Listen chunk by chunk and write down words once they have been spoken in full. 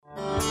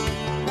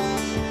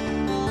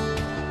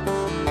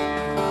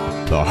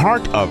The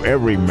heart of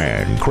every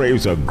man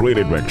craves a great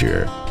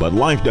adventure, but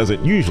life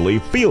doesn't usually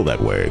feel that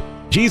way.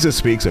 Jesus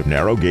speaks of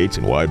narrow gates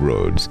and wide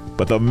roads,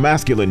 but the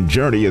masculine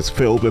journey is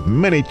filled with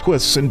many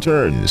twists and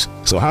turns.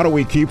 So how do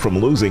we keep from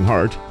losing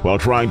heart while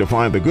trying to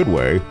find the good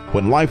way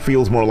when life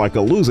feels more like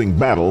a losing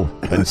battle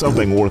than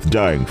something worth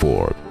dying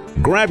for?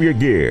 Grab your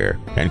gear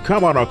and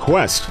come on a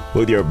quest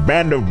with your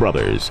band of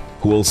brothers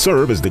who will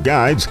serve as the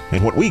guides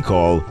in what we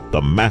call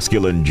the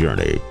masculine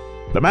journey.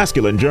 The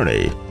masculine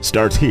journey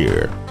starts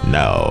here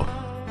now.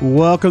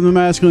 Welcome to the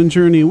Masculine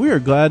Journey. We are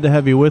glad to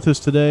have you with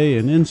us today.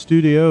 And in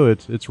studio,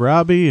 it's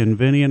Robbie and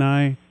Vinny and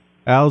I.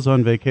 Al's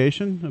on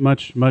vacation, a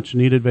much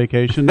needed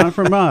vacation. Not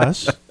from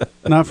us,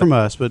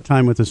 but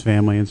time with his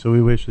family. And so we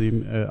wish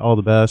him all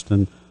the best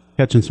and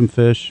catching some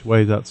fish while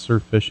he's out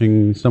surf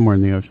fishing somewhere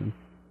in the ocean.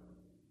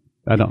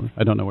 I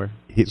don't know where.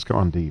 He's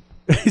gone deep.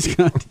 He's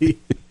gone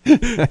deep.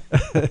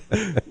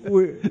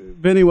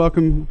 Vinny,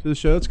 welcome to the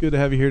show. It's good to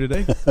have you here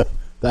today.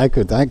 Thank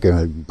you.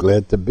 I'm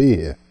glad to be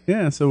here.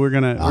 Yeah, so we're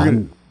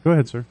gonna go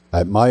ahead, sir.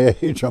 At my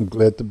age, I'm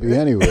glad to be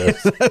anywhere.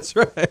 That's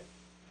right.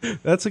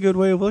 That's a good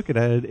way of looking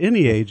at it. At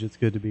any age, it's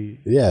good to be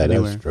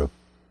anywhere. That's true.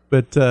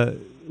 But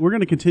we're going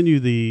to continue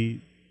the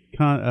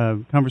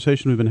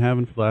conversation we've been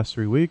having for the last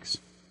 3 weeks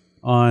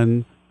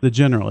on the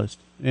generalist.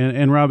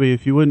 And Robbie,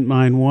 if you wouldn't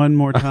mind one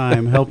more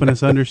time helping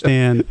us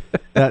understand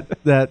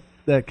that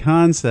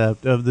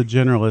concept of the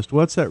generalist,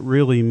 what's that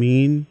really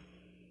mean?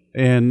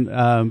 And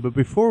but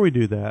before we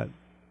do that,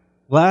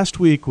 last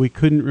week we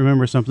couldn't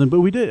remember something,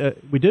 but we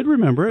did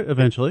remember it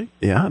eventually.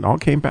 Yeah, it all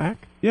came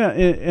back. Yeah,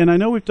 and I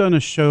know we've done a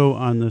show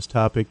on this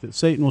topic that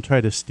Satan will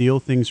try to steal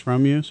things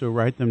from you, so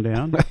write them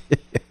down.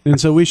 And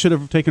so we should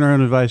have taken our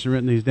own advice and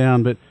written these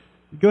down, but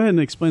go ahead and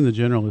explain the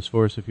generalist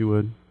for us, if you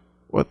would.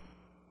 What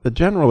the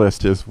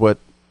generalist is, what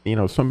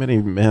so many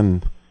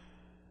men,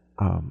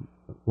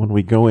 when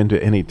we go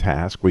into any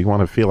task, we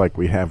want to feel like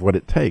we have what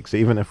it takes,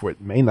 even if it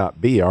may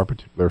not be our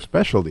particular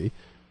specialty.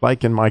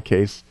 Like in my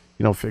case,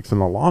 fixing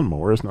the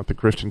lawnmower is not the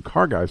Christian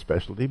car guy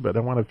specialty, but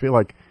I want to feel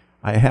like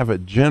I have a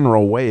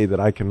general way that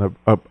I can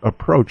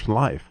approach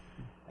life.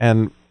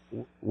 And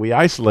we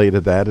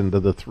isolated that into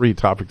the three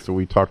topics that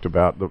we talked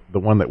about. The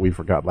one that we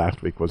forgot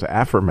last week was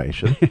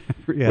affirmation,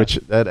 yeah. Which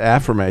that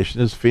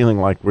affirmation is feeling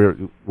like we're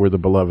the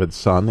beloved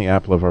son, the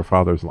apple of our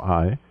father's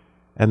eye.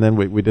 And then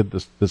we did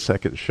the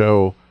second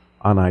show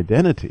on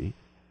identity.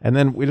 And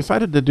then we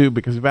decided to do,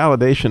 because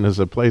validation is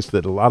a place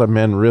that a lot of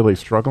men really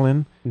struggle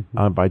in,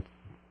 by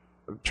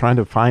trying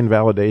to find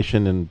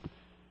validation in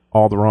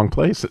all the wrong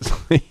places,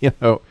 from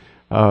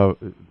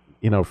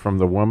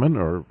the woman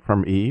or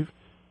from Eve,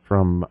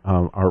 from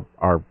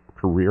our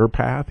career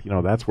path.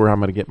 That's where I'm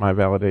going to get my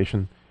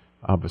validation.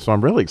 So I'm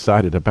really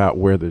excited about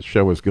where this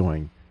show is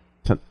going,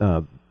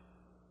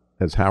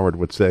 as Howard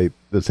would say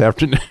this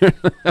afternoon,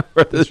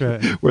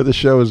 where the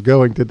show is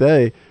going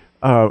today.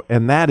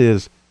 And that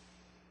is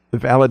the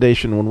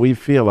validation when we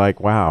feel like,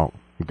 wow,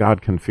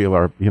 God can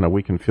feel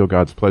we can feel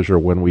God's pleasure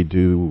when we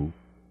do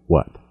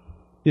what?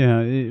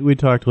 Yeah, we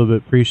talked a little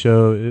bit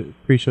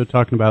pre-show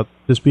talking about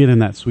just being in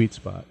that sweet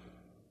spot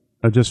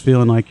of just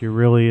feeling like you're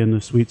really in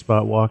the sweet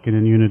spot, walking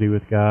in unity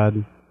with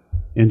God,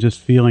 and just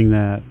feeling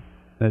that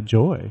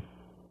joy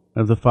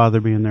of the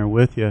Father being there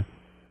with you.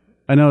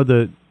 I know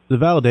the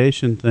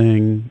validation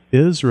thing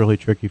is really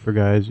tricky for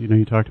guys.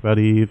 You talked about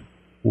Eve,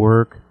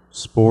 work,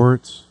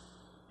 sports.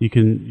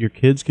 Your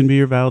kids can be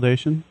your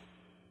validation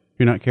if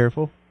you're not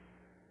careful.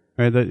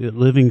 Right? That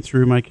living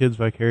through my kids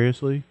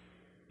vicariously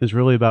is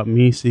really about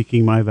me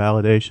seeking my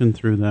validation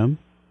through them.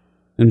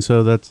 And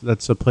so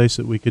that's a place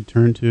that we could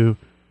turn to.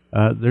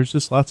 There's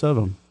just lots of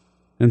them.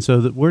 And so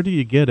where do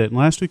you get it? And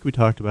last week we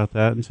talked about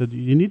that and said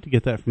you need to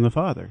get that from the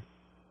Father.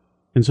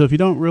 And so if you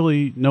don't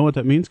really know what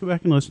that means, go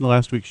back and listen to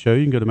last week's show.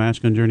 You can go to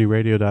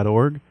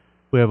masculinejourneyradio.org.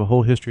 We have a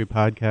whole history of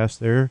podcasts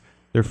there.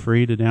 They're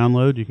free to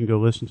download. You can go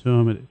listen to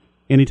them at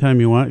any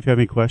time you want. If you have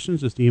any questions,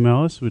 just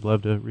email us. We'd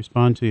love to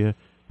respond to you.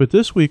 But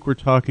this week we're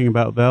talking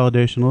about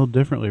validation a little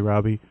differently,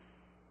 Robbie.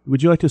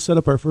 Would you like to set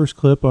up our first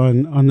clip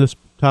on this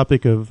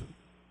topic of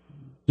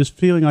just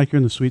feeling like you're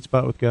in the sweet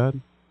spot with God?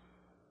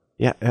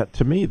 Yeah,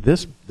 to me,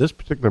 this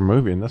particular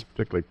movie and this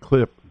particular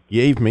clip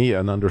gave me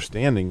an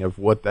understanding of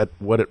what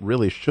it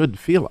really should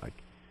feel like.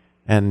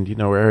 And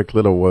Eric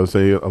Liddell was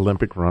a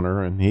Olympic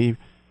runner, and he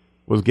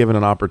was given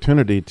an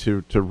opportunity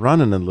to run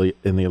in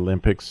the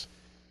Olympics,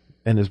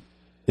 and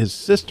his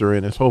sister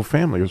and his whole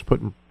family was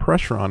putting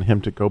pressure on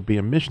him to go be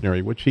a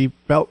missionary, which he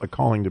felt a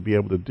calling to be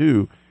able to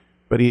do.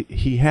 But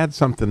he had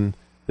something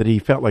that he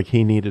felt like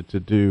he needed to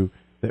do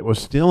that was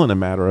still in a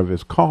matter of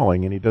his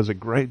calling, and he does a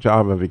great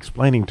job of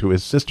explaining to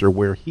his sister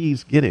where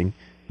he's getting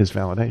his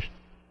validation.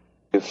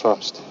 You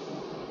first.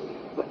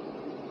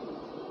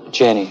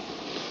 Jenny,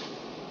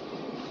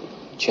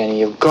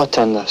 you've got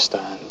to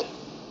understand.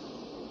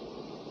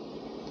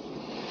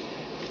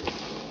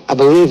 I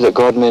believe that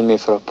God made me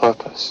for a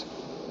purpose.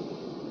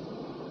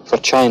 For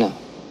China.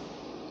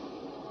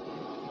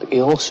 But He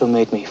also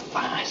made me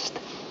fast.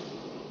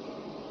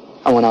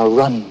 And when I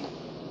run,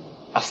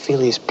 I feel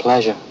His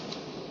pleasure.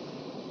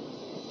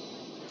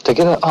 To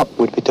give it up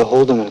would be to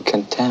hold him in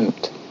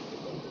contempt.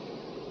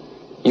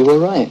 You were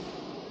right.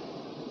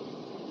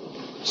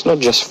 It's not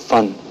just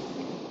fun.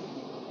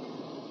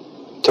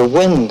 To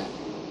win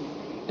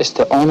is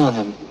to honor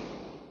him.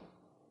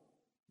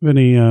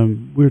 Vinny,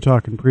 we were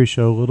talking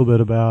pre-show a little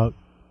bit about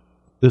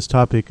this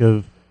topic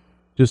of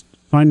just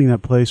finding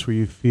that place where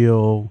you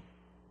feel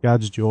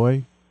God's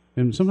joy,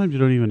 and sometimes you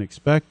don't even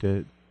expect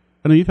it.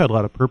 I know you've had a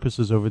lot of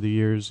purposes over the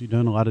years. You've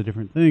done a lot of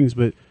different things,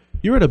 but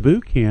you were at a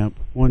boot camp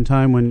one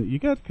time when you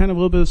got kind of a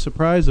little bit of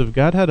surprise of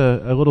God had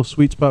a little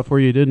sweet spot for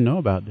you didn't know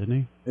about,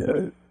 didn't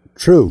he?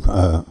 True.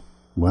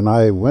 When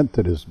I went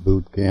to this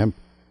boot camp,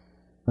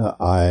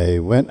 I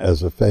went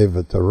as a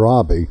favor to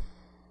Robbie.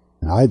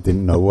 I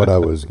didn't know what I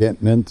was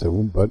getting into,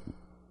 but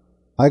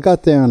I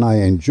got there and I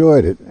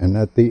enjoyed it. And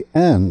at the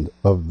end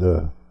of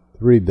the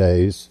 3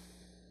 days,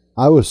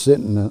 I was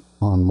sitting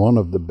on one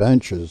of the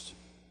benches,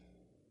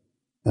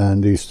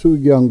 and these 2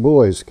 young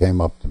boys came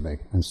up to me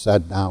and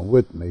sat down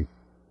with me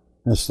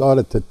and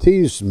started to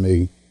tease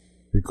me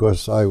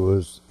because I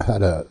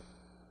had a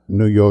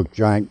New York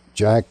Giant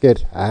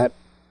jacket, hat,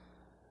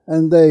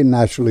 and they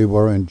naturally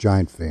weren't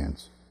Giant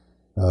fans.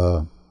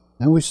 And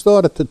we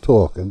started to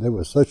talk, and they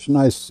were such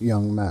nice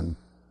young men.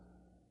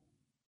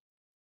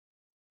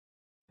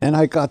 And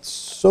I got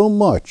so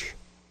much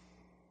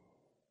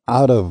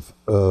out of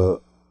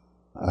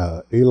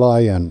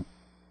Eli and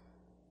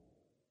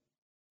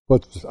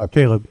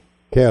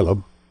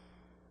Caleb.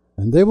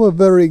 And they were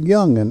very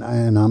young, and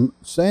I'm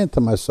saying to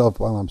myself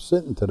while I'm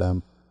sitting to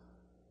them,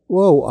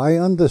 whoa, I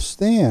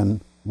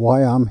understand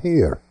why I'm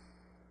here.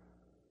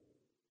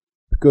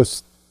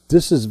 Because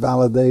this is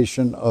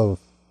validation of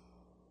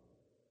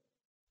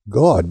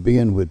God,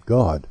 being with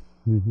God.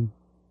 Mm-hmm.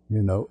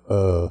 You know,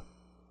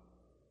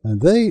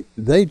 and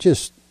they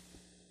just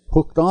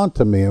hooked on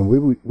to me,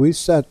 and we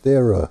sat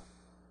there a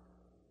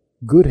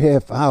good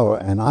half hour,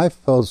 and I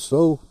felt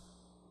so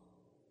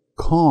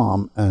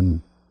calm,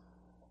 and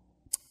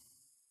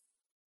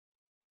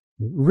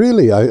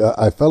really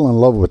I fell in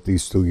love with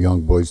these 2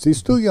 young boys.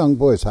 These 2 young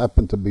boys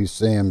happened to be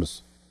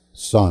Sam's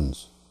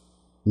sons.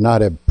 Not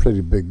they're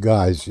pretty big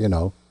guys, you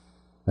know,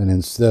 and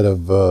instead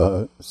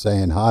of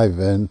saying hi,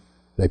 Vin,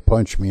 they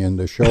punched me in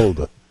the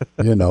shoulder,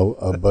 you know,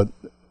 but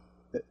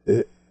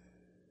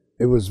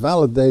it was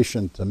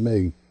validation to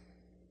me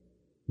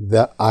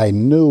that I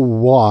knew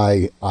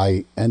why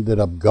I ended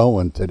up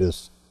going to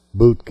this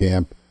boot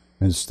camp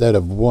instead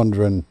of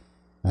wondering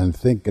and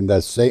thinking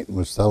that Satan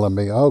was telling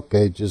me,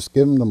 okay, just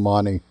give him the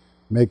money,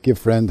 make your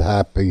friend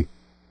happy.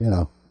 You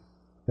know,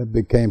 it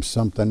became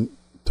something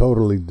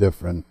totally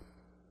different.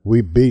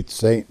 We beat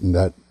Satan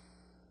that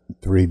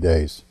 3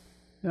 days.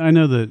 I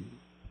know that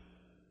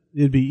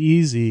it'd be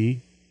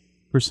easy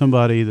for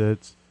somebody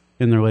that's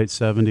in their late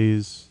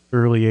 70s,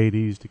 early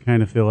 80s to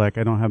kind of feel like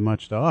I don't have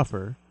much to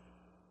offer.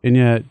 And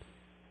yet,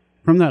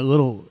 from that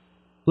little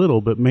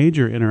but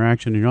major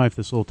interaction in your life,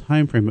 this little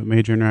time frame but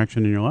major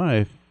interaction in your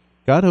life,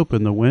 God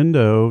opened the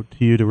window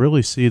to you to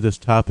really see this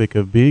topic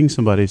of being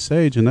somebody's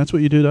sage, and that's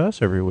what you do to us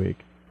every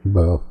week.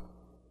 Well,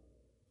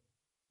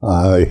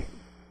 I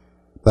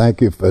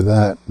thank you for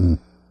that,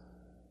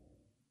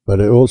 but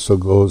it also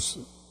goes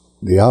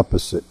the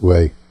opposite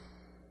way.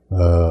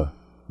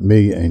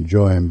 Me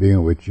enjoying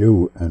being with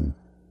you, and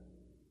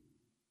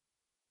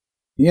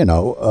you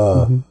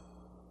know,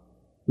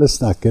 let's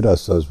not kid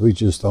ourselves. We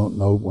just don't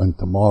know what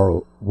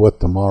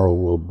tomorrow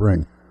will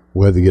bring.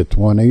 Whether you're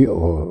 20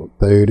 or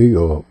 30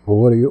 or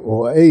 40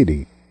 or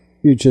 80,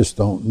 you just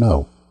don't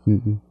know.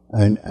 Mm-hmm.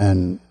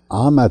 And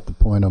I'm at the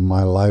point of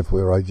my life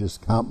where I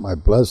just count my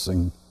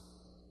blessing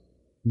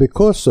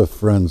because of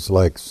friends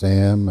like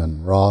Sam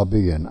and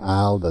Robbie and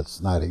Al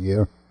that's not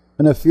here,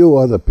 and a few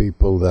other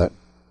people that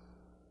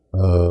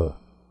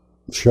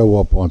show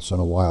up once in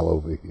a while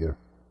over here.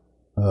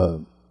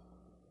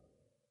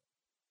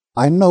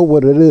 I know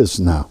what it is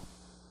now.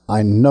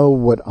 I know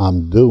what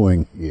I'm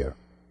doing here.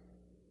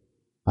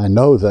 I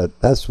know that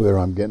that's where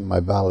I'm getting my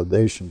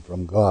validation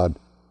from God,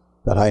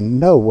 that I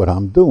know what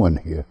I'm doing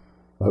here.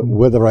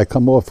 Whether I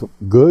come off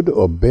good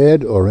or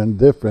bad or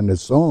indifferent,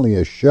 it's only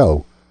a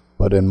show.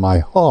 But in my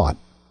heart,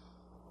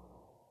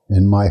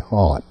 I'm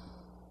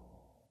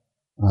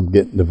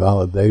getting the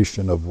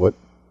validation of what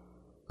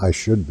I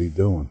should be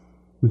doing.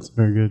 That's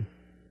very good.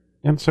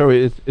 And so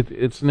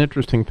it's an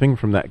interesting thing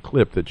from that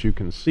clip that you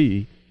can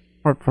see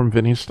from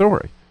Vinny's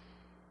story.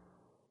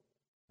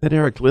 That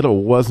Eric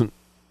Liddell wasn't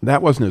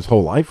his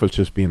whole life, was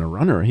just being a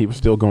runner. He was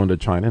still going to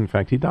China. In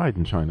fact, he died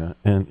in China.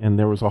 And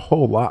there was a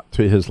whole lot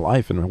to his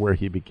life and where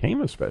he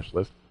became a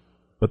specialist.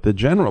 But the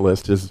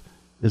generalist is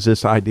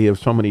this idea of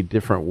so many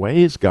different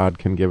ways God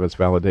can give us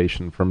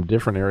validation from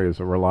different areas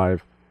of our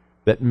life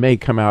that may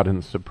come out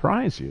and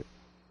surprise you.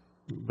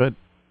 But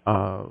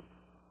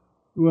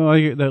well,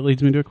 that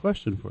leads me to a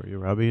question for you,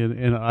 Robbie,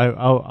 and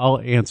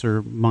I'll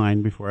answer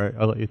mine before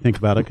I'll let you think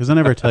about it, because I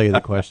never tell you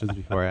the questions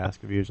before I ask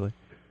them usually.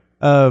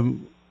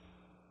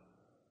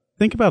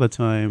 Think about a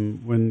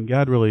time when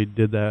God really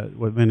did that,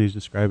 what Vinny's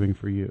describing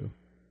for you.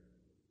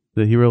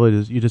 That he really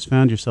does, you just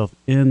found yourself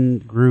in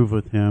groove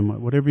with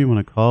him, whatever you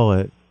want to call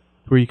it,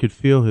 where you could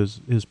feel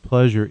his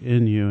pleasure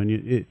in you, and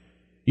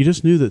you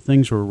just knew that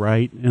things were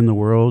right in the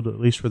world, at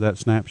least for that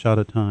snapshot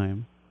of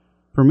time.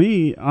 For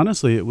me,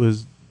 honestly, it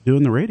was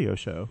doing the radio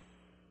show.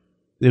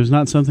 It was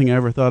not something I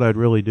ever thought I'd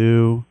really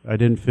do. I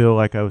didn't feel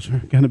like I was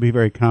going to be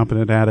very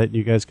competent at it.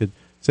 You guys could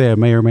say I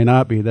may or may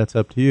not be. That's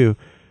up to you.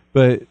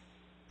 But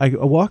I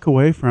walk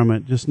away from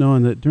it just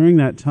knowing that during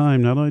that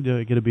time, not only do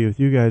I get to be with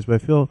you guys, but I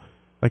feel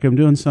like I'm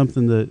doing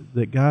something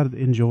that God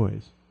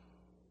enjoys.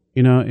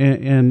 You know,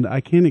 and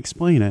I can't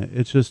explain it.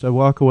 It's just I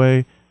walk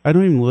away. I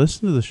don't even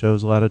listen to the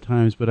shows a lot of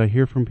times, but I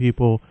hear from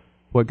people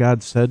what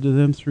God said to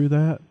them through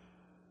that.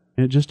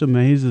 And it just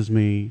amazes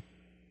me.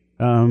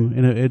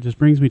 And it just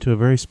brings me to a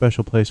very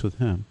special place with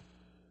him.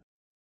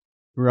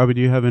 Robbie,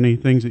 do you have any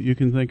things that you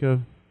can think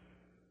of?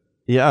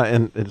 Yeah,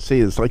 and see,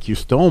 it's like you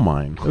stole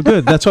mine. Oh,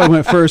 good. That's why I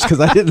went first, because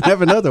I didn't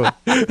have another one.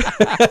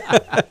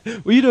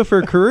 Well, you do it for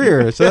a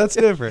career, so that's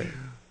different.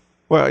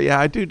 Well, yeah,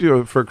 I do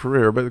it for a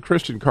career, but the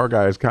Christian car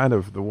guy is kind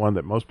of the one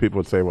that most people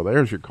would say, well,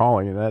 there's your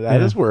calling, and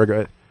that is where I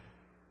got.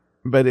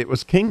 But it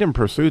was Kingdom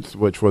Pursuits,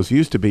 which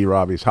used to be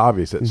Robbie's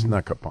Hobbies, that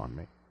snuck up on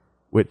me,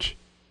 which,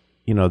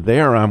 you know,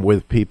 there I'm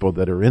with people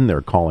that are in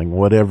their calling,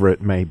 whatever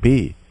it may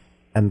be.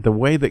 And the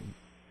way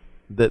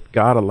that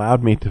God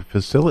allowed me to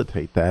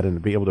facilitate that and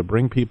to be able to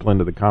bring people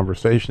into the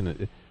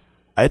conversation,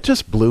 it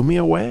just blew me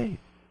away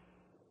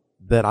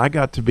that I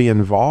got to be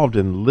involved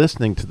in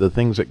listening to the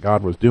things that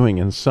God was doing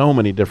in so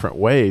many different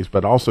ways,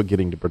 but also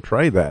getting to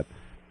portray that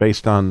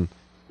based on,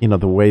 you know,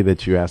 the way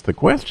that you asked the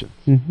questions.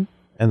 Mm-hmm.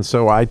 And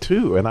so I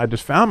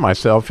just found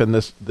myself in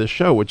this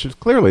show, which is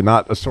clearly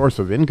not a source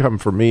of income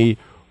for me,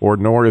 or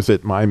nor is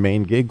it my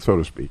main gig, so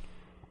to speak.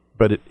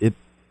 But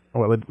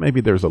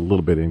maybe there's a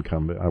little bit of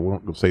income, but I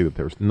won't say that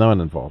there's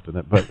none involved in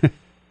it. But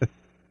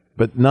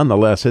but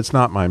nonetheless, it's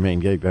not my main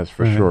gig, that's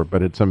for sure.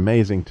 But it's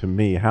amazing to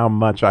me how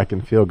much I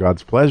can feel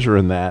God's pleasure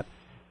in that,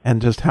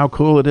 and just how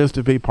cool it is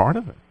to be part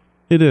of it.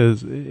 It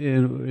is.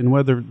 And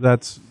whether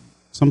that's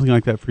something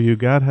like that for you,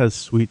 God has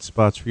sweet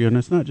spots for you, and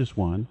it's not just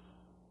one.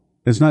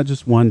 It's not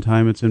just one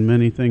time. It's in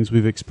many things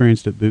we've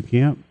experienced at boot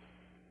camp,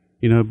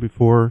 you know,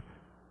 before.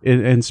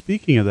 And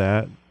speaking of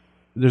that,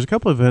 there's a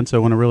couple of events I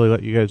want to really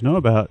let you guys know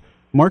about.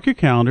 Mark your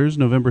calendars,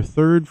 November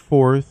 3rd,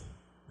 4th,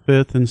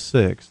 5th, and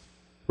 6th.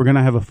 We're going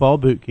to have a fall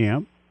boot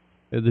camp.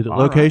 The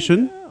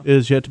location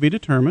is yet to be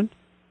determined,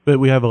 but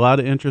we have a lot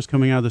of interest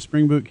coming out of the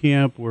spring boot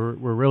camp. We're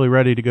really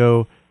ready to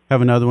go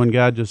have another one.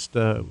 God just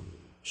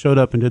showed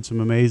up and did some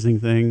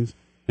amazing things,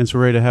 and so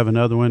we're ready to have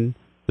another one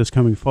this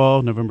coming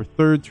fall, November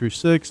 3rd through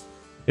 6th.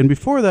 And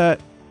before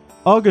that,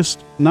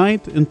 August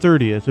 9th and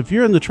 30th. If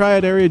you're in the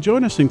Triad area,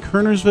 join us in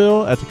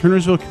Kernersville at the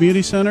Kernersville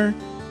Community Center.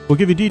 We'll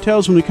give you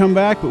details when we come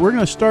back, but we're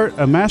going to start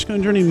a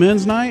Masculine Journey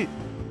Men's Night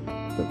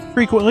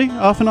frequently,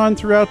 off and on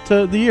throughout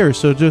the year.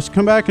 So just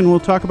come back and we'll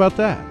talk about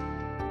that.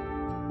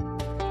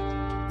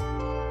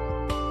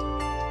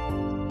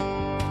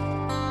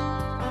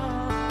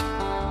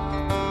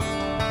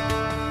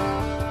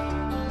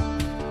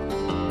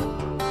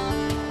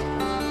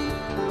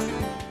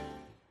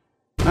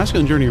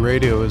 Masculine Journey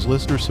Radio is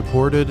listener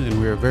supported, and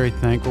we are very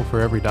thankful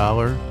for every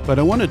dollar. But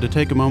I wanted to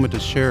take a moment to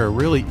share a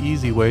really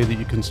easy way that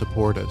you can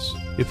support us.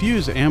 If you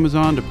use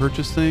Amazon to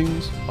purchase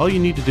things, all you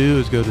need to do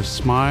is go to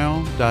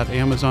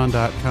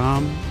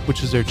smile.amazon.com,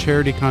 which is their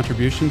charity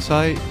contribution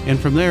site, and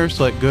from there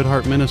select Good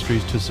Heart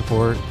Ministries to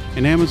support,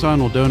 and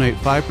Amazon will donate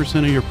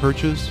 5% of your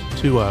purchase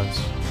to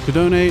us. To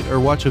donate or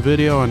watch a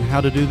video on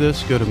how to do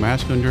this, go to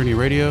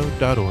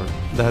masculinejourneyradio.org.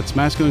 That's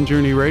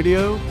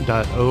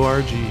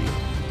masculinejourneyradio.org.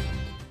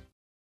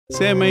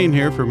 Sam Main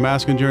here for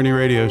Masculine Journey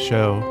Radio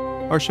Show.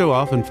 Our show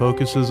often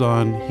focuses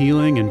on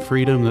healing and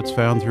freedom that's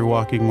found through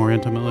walking more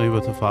intimately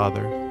with the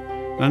Father.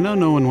 And I know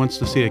no one wants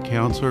to see a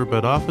counselor,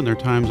 but often there are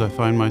times I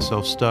find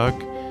myself stuck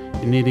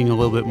and needing a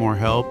little bit more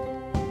help.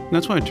 And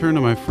that's when I turn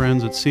to my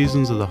friends at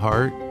Seasons of the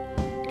Heart.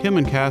 Kim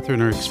and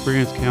Catherine are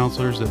experienced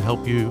counselors that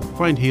help you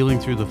find healing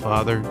through the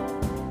Father.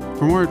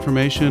 For more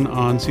information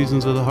on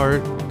Seasons of the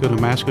Heart, go to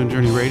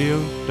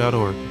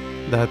masculinejourneyradio.org.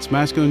 That's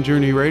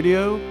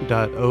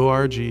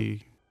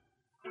masculinejourneyradio.org.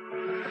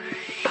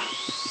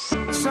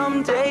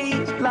 Some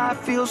days life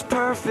feels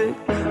perfect,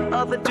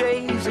 other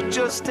days it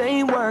just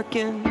ain't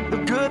working. The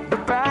good, the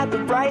bad,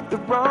 the right, the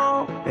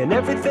wrong, and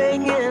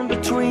everything in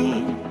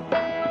between.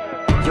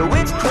 Yo,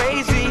 it's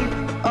crazy,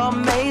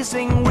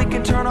 amazing, we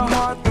can turn our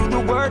heart through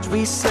the words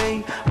we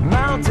say.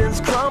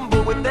 Mountains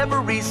crumble with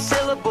every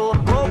syllable,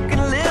 broken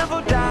live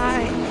or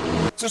die.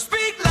 So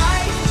speak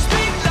life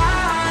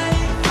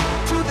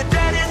to the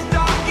deadest,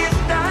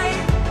 darkest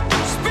night.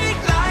 Speak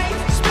life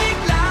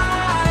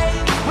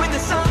when the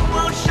sun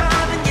won't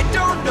shine and you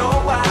don't know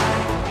why.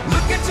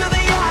 Look into the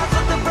eyes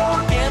of the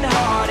broken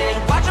hearted,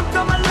 watch them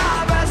come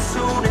alive as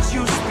soon as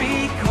you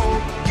speak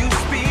hope, you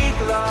speak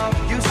love,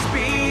 you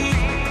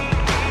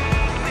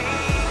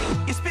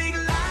speak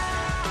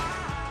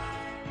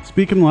life.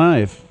 Speaking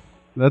Life.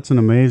 That's an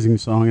amazing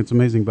song. It's an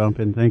amazing bump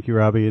in. Thank you,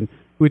 Robbie. And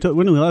when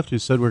we left, you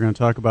said we're going to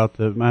talk about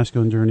the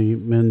Masculine Journey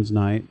Men's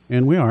Night,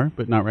 and we are,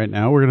 but not right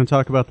now. We're going to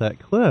talk about that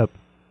clip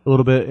a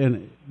little bit.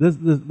 And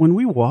when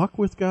we walk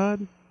with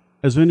God,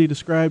 as Vinny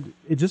described,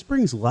 it just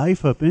brings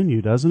life up in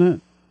you, doesn't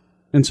it?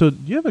 And so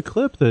you have a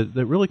clip that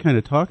really kind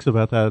of talks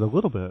about that a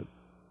little bit.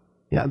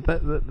 Yeah,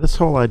 this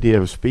whole idea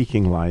of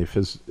speaking life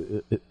is,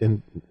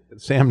 and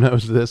Sam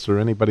knows this, or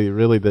anybody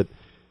really that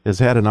has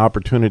had an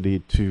opportunity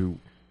to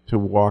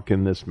walk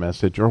in this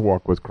message or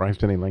walk with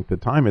Christ any length of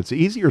time. It's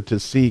easier to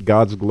see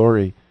God's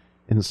glory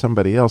in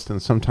somebody else than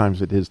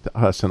sometimes it is to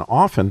us. And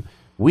often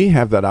we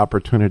have that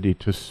opportunity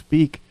to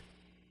speak.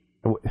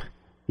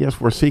 Yes,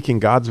 we're seeking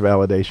God's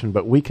validation,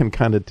 but we can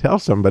kind of tell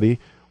somebody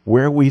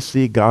where we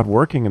see God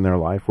working in their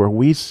life, where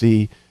we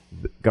see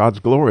God's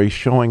glory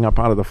showing up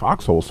out of the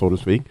foxhole, so to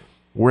speak,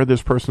 where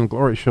this person's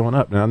glory is showing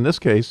up. Now, in this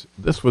case,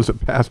 this was a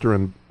pastor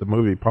in the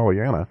movie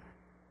Pollyanna,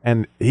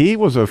 and he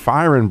was a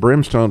fire and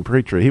brimstone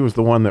preacher. He was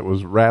the one that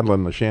was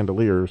rattling the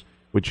chandeliers,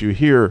 which you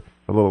hear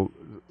a little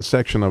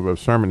section of a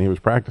sermon he was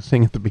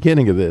practicing at the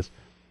beginning of this.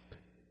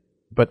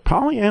 But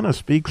Pollyanna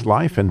speaks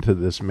life into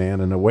this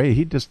man in a way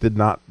he just did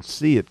not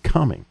see it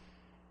coming.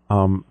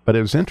 But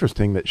it was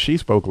interesting that she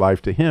spoke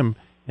life to him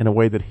in a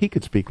way that he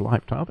could speak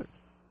life to others.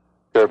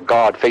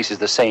 God faces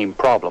the same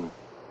problem.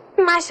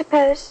 I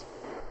suppose.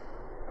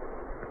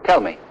 Tell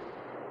me,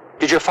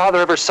 did your father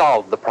ever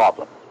solve the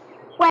problem?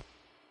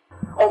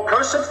 Oh,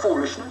 cursed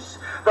foolishness,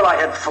 that I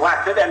had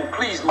flattered and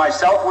pleased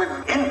myself with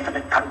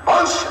infinite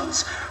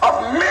convulsions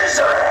of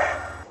misery.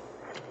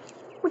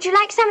 Would you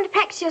like someone to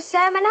practice your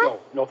sermon on?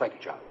 No, thank you,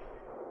 John.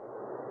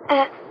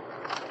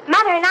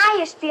 Mother and I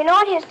used to be an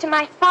audience to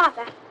my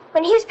father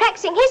when he was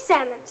practicing his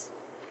sermons.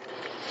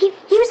 He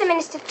was a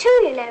minister too,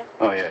 you know.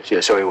 Oh,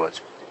 yes, so he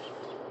was.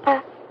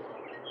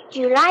 Do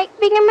you like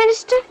being a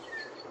minister?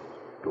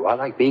 Do I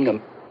like being a...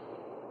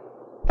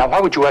 Now, why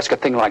would you ask a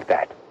thing like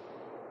that?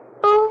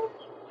 Oh,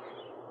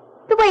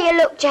 the way you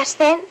looked just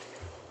then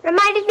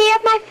reminded me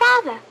of my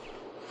father.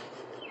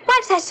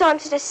 Once I saw him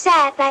sort of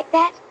sad like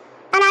that,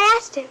 and I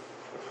asked him.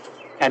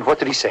 And what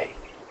did he say?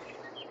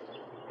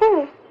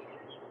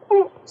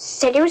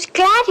 Said he was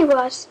glad he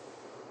was.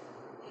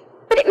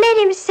 But it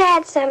made him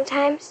sad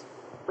sometimes,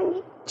 when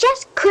he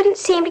just couldn't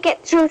seem to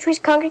get through to his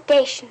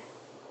congregation.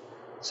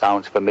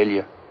 Sounds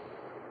familiar.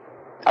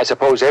 I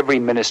suppose every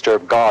minister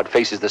of God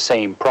faces the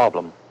same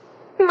problem.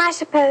 I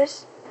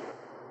suppose.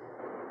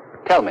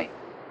 Tell me,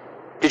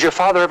 did your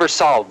father ever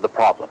solve the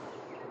problem?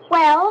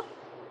 Well,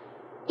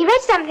 he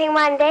read something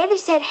one day that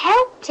said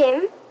helped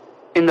him.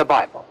 In the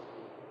Bible?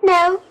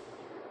 No,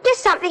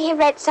 just something he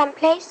read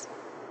someplace.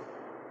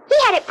 He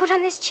had it put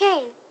on this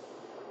chain.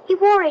 He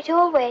wore it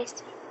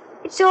always.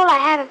 It's all I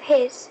have of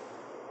his.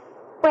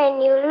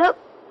 When you look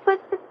for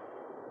the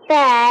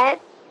bad...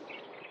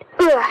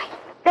 Ugh,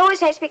 it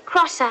always makes me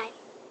cross-eyed.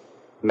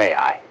 May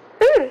I?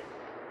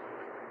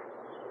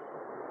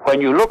 When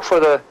you look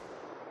for the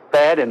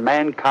bad in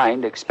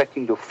mankind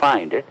expecting to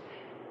find it,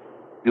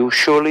 you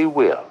surely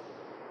will.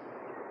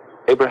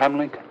 Abraham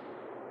Lincoln.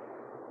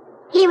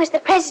 He was the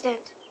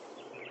president.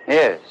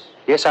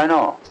 Yes, I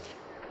know.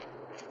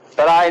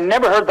 But I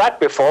never heard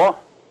that before.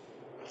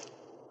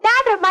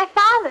 Neither of my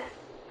father.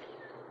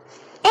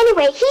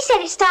 Anyway, he said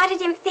it started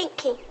him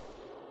thinking.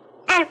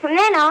 And from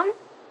then on,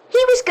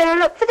 he was going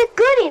to look for the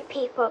good in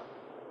people.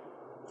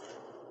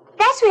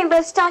 That's when we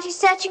both started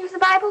searching for the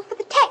Bible for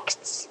the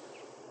texts.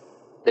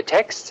 The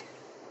texts?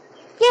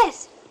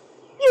 Yes.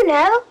 You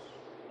know.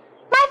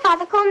 My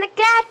father called them the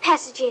glad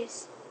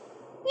passages.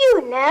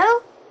 You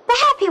know. The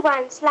happy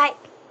ones, like,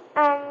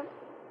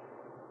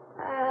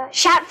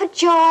 shout for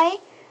joy,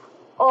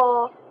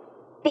 or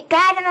be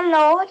glad in the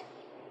Lord.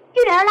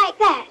 You know, like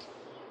that.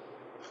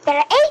 There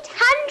are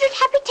 800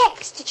 happy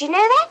texts. Did you know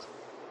that?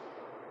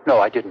 No,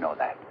 I didn't know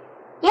that.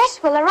 Yes,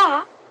 well, there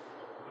are.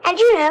 And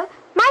you know,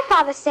 my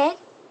father said,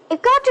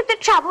 if God took the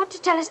trouble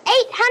to tell us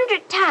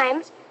 800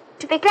 times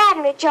to be glad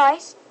and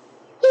rejoice,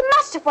 he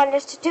must have wanted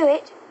us to do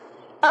it.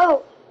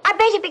 Oh, I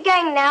better be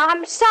going now.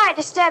 I'm sorry I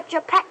disturbed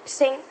your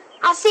practicing.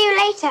 I'll see you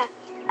later.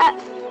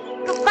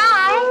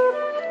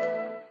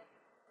 Goodbye.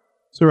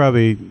 So,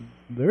 Robbie,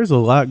 there's a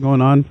lot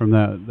going on from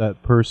that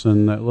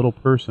person, that little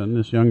person,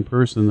 this young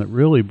person that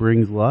really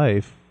brings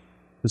life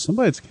to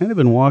somebody that's kind of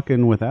been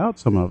walking without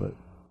some of it.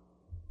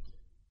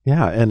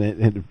 Yeah,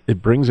 and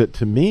it brings it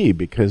to me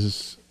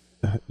because,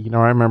 I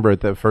remember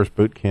at that first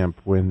boot camp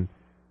when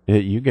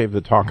you gave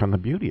the talk on the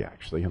beauty,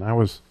 actually, and I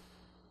was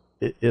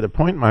at a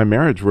point in my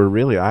marriage where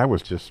really I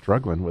was just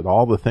struggling with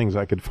all the things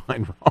I could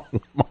find wrong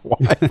with my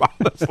wife,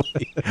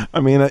 honestly. I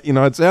mean,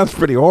 it sounds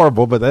pretty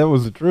horrible, but that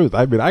was the truth.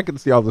 I mean, I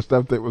could see all the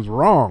stuff that was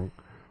wrong.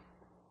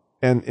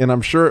 And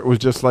I'm sure it was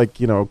just like,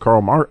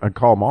 Carl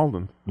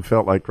Malden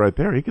felt like right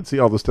there. He could see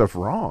all the stuff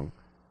wrong.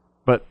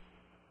 But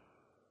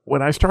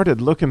when I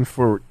started looking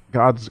for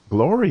God's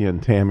glory in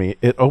Tammy,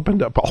 it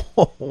opened up a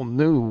whole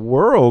new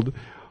world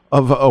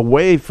of a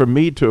way for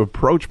me to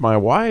approach my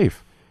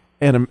wife.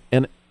 And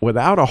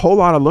without a whole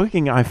lot of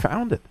looking, I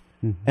found it.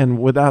 Mm-hmm.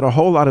 And without a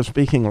whole lot of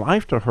speaking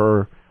life to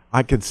her,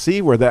 I could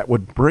see where that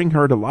would bring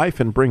her to life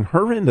and bring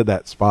her into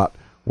that spot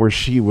where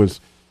she was,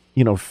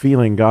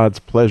 feeling God's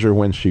pleasure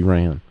when she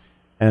ran.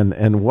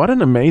 And what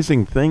an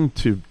amazing thing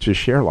to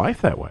share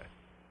life that way.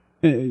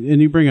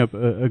 And you bring up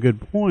a good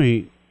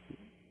point.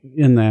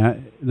 in that.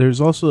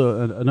 There's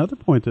also another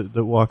point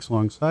that walks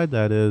alongside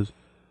that is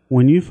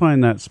when you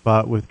find that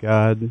spot with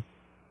God,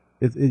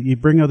 you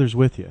bring others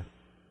with you.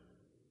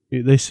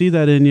 They see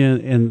that in you,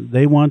 and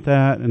they want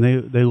that, and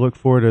they look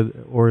forward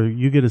to, or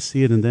you get to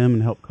see it in them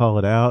and help call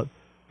it out.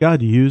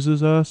 God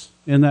uses us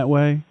in that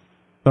way.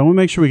 But I want to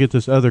make sure we get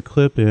this other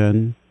clip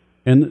in,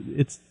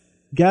 and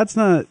God's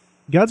going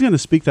to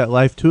speak that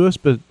life to us,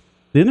 but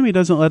the enemy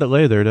doesn't let it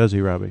lay there, does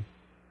he, Robbie?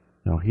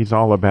 No, he's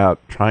all about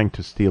trying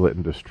to steal it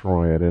and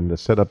destroy it. And to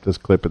set up this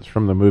clip, it's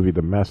from the movie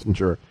The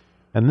Messenger,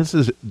 and this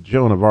is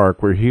Joan of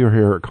Arc. We're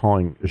here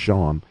calling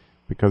Jean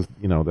because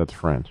that's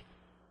French.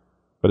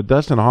 But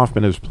Dustin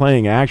Hoffman is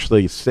playing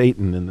actually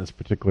Satan in this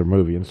particular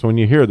movie. And so when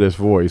you hear this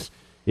voice,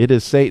 it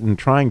is Satan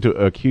trying to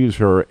accuse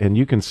her. And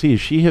you can see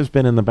she has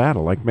been in the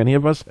battle like many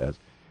of us has.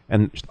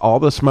 And all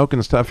the smoke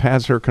and stuff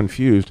has her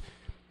confused.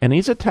 And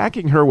he's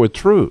attacking her with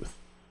truth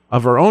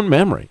of her own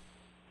memory.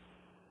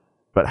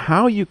 But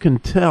how you can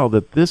tell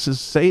that this is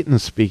Satan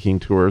speaking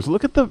to her is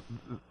look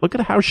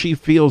at how she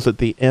feels at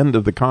the end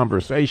of the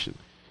conversation.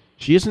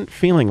 She isn't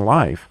feeling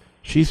life.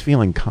 She's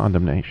feeling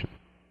condemnation.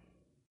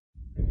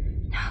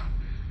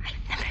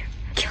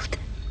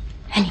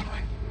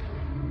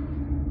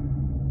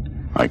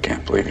 I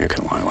can't believe you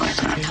can lie like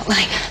that. I'm not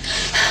lying.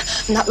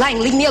 I'm not lying.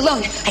 Leave me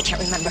alone. I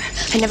can't remember.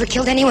 I never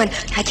killed anyone.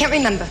 I can't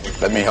remember.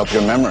 Let me help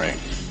your memory.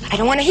 I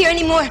don't want to hear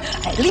anymore.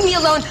 Leave me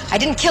alone. I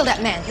didn't kill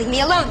that man. Leave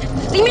me alone.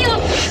 Leave me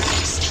alone.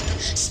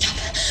 Stop.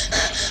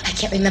 I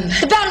can't remember.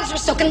 The battles were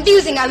so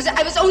confusing. I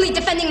was only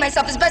defending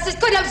myself as best as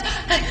could.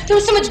 There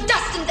was so much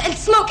dust and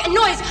smoke and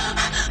noise.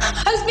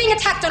 I was being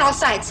attacked on all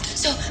sides.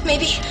 So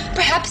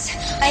perhaps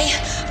I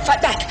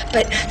fought back,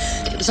 but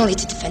it was only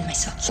to defend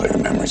myself. So your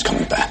memory's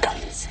coming back.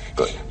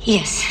 Good.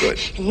 Yes. Good.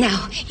 And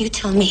now you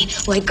tell me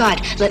why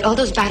God let all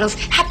those battles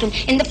happen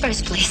in the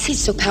first place.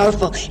 He's so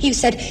powerful. You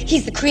said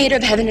he's the creator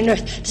of heaven and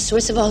earth, the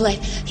source of all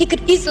life. He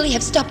could easily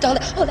have stopped all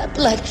that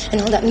blood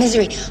and all that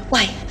misery.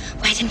 Why?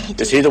 Why didn't he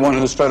do it? Is he the one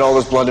who spread all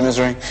this blood and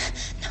misery?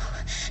 No.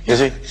 Is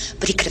he?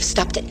 But he could have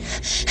stopped it.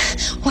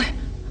 Or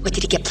what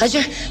did he get?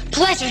 Pleasure?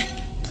 Pleasure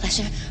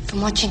from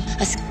watching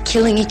us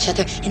killing each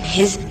other in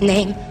his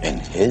name. In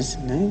his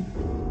name?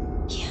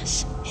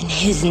 Yes. In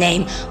his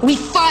name. We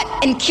fought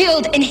and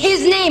killed in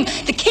his name,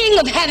 the King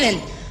of Heaven.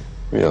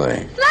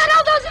 Really? Let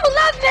all those who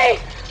love me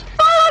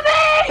follow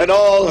me! Let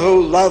all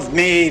who love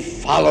me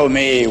follow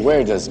me.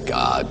 Where does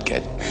God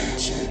get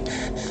mentioned?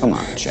 Come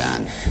on,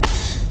 Jan.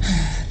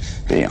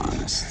 Be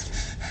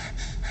honest.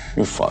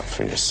 You fought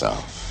for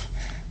yourself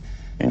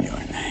in your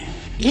name.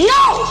 No!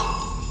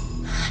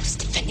 I was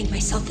defending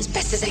myself as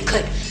best as I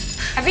could.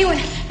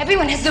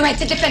 Everyone has the right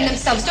to defend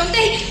themselves, don't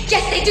they?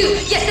 Yes, they do.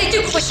 Yes, they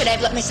do. Or should I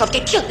have let myself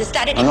get killed? Is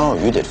that it? No,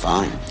 you did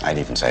fine. I'd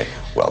even say,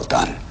 well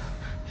done.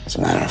 As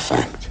a matter of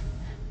fact,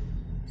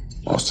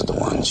 most of the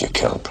ones you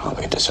killed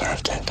probably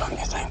deserved it, don't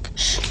you think?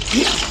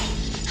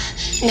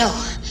 No.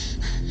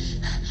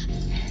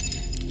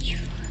 You...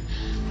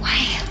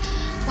 Why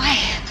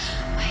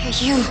are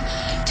you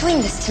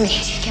doing this to me?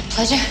 Do you get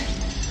pleasure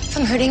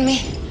from hurting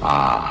me?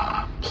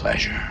 Ah,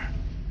 pleasure.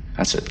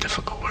 That's a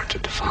difficult word to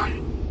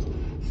define.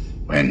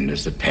 When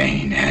does the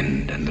pain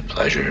end and the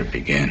pleasure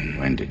begin?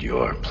 When did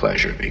your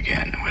pleasure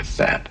begin with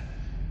that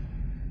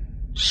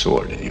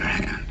sword in your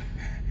hand?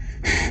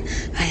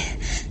 I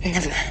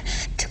never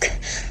took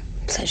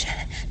pleasure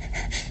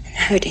in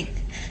hurting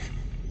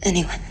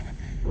anyone.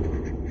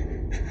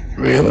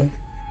 Really?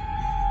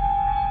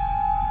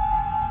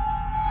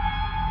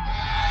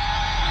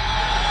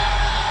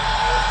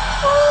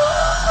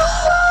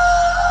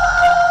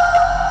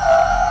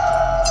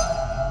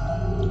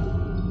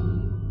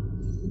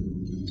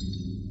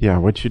 Yeah,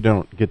 what you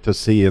don't get to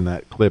see in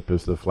that clip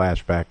is the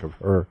flashback of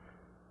her.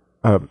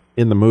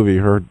 In the movie,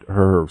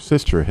 her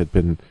sister had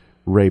been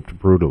raped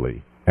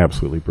brutally,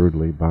 absolutely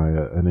brutally, by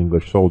an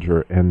English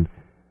soldier. And,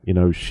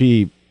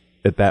 she,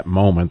 at that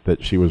moment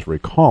that she was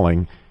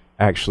recalling,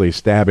 actually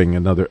stabbing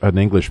an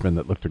Englishman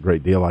that looked a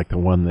great deal like the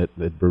one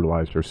that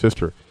brutalized her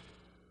sister.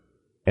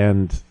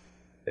 And,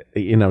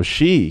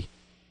 she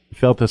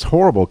felt this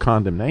horrible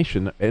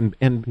condemnation,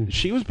 and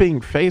she was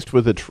being faced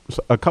with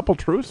a couple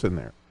truths in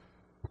there.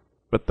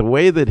 But the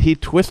way that he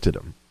twisted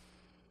them,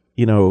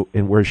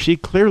 and where she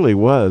clearly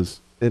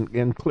was,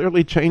 and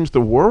clearly changed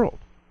the world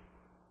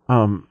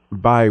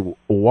by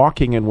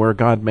walking in where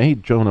God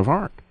made Joan of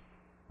Arc.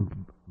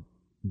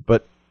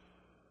 But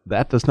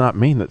that does not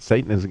mean that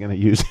Satan is going to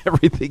use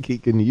everything he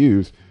can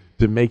use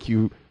to make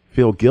you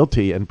feel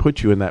guilty and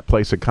put you in that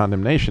place of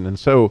condemnation. And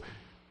so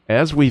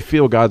as we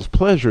feel God's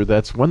pleasure,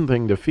 that's one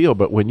thing to feel.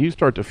 But when you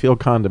start to feel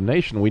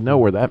condemnation, we know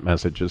where that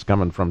message is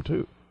coming from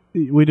too.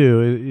 We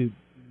do.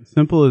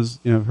 Simple as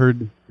I've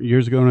heard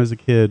years ago when I was a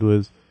kid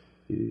was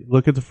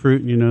look at the fruit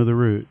and you know the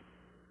root.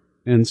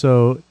 And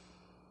so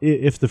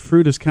if the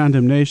fruit is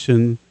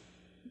condemnation,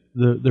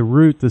 the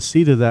root, the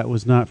seed of that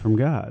was not from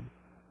God.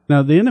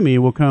 Now the enemy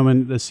will come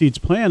and the seed's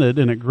planted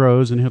and it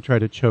grows and he'll try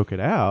to choke it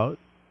out.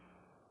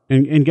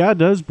 And God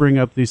does bring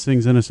up these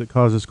things in us that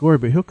cause us glory,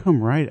 but he'll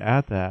come right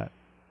at that,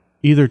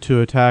 either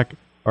to attack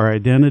our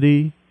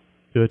identity,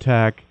 to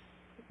attack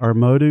our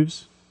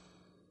motives,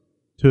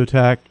 to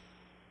attack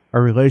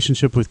our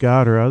relationship with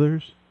God or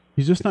others,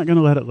 he's just not going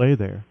to let it lay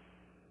there.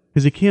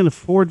 Because he can't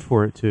afford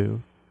for it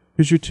to.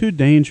 Because you're too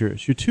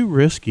dangerous. You're too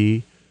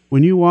risky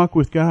when you walk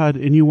with God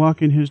and you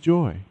walk in his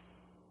joy.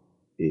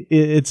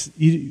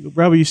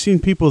 Robbie, you've seen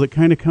people that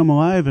kind of come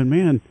alive, and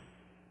man,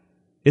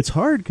 it's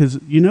hard because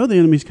the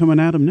enemy's coming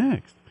at them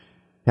next.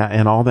 Yeah,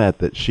 and all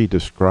that she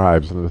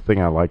describes, and the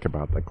thing I like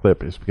about the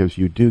clip is because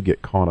you do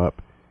get caught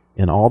up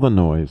in all the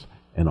noise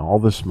and all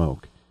the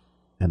smoke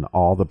and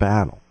all the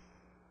battle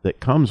that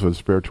comes with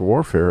spiritual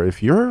warfare.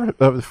 If you're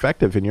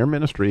effective in your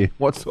ministry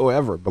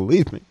whatsoever,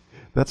 believe me,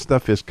 that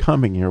stuff is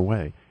coming your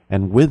way.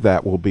 And with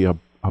that will be a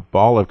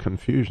ball of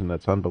confusion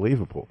that's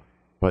unbelievable.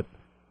 But,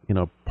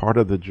 part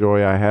of the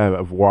joy I have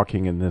of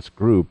walking in this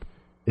group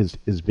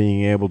is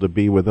being able to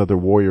be with other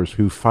warriors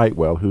who fight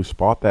well, who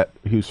spot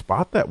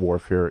that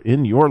warfare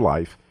in your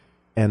life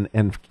and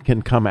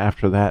can come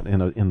after that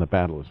in the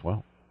battle as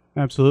well.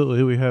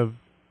 Absolutely. We have,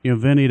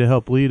 Vinny to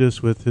help lead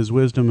us with his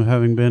wisdom of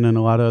having been in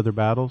a lot of other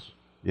battles.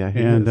 Yeah, he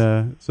is.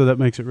 So that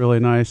makes it really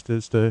nice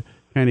to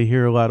kind of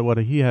hear a lot of what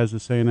he has to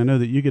say, and I know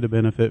that you get a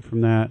benefit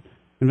from that.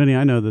 And Vinny,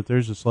 I know that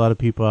there's just a lot of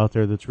people out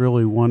there that's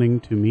really wanting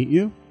to meet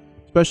you,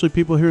 especially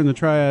people here in the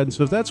Triad.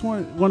 So if that's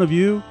one of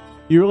you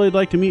really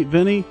like to meet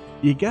Vinny,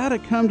 you got to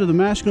come to the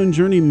Masculine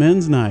Journey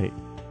Men's Night.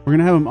 We're going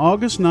to have them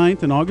August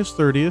 9th and August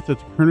 30th at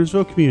the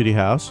Kernersville Community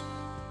House.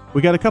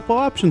 We got a couple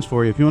options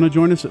for you. If you want to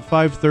join us at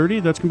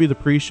 5:30, that's going to be the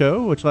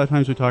pre-show, which a lot of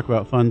times we talk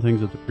about fun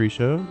things at the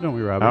pre-show, don't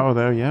we, Robert? Oh,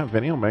 there, yeah.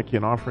 Vinny will make you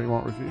an offer he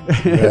won't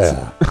refuse.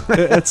 Yeah.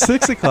 At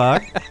 6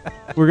 o'clock,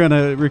 we're going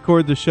to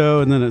record the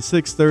show, and then at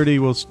 6:30,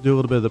 we'll do a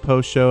little bit of the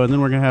post-show, and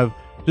then we're going to have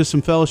just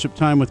some fellowship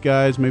time with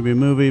guys, maybe a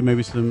movie,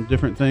 maybe some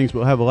different things.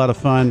 We'll have a lot of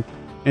fun.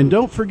 And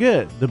don't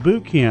forget, the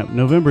boot camp,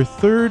 November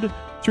 3rd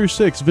through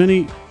 6th.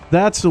 Vinny,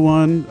 that's the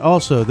one.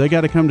 Also, they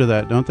got to come to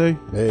that, don't they?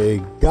 They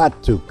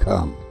got to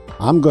come.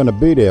 I'm going to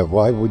be there.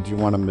 Why would you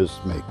want to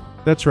miss me?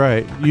 That's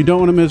right. You don't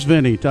want to miss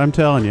Vinny. I'm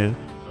telling you.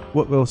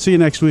 We'll see you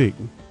next week.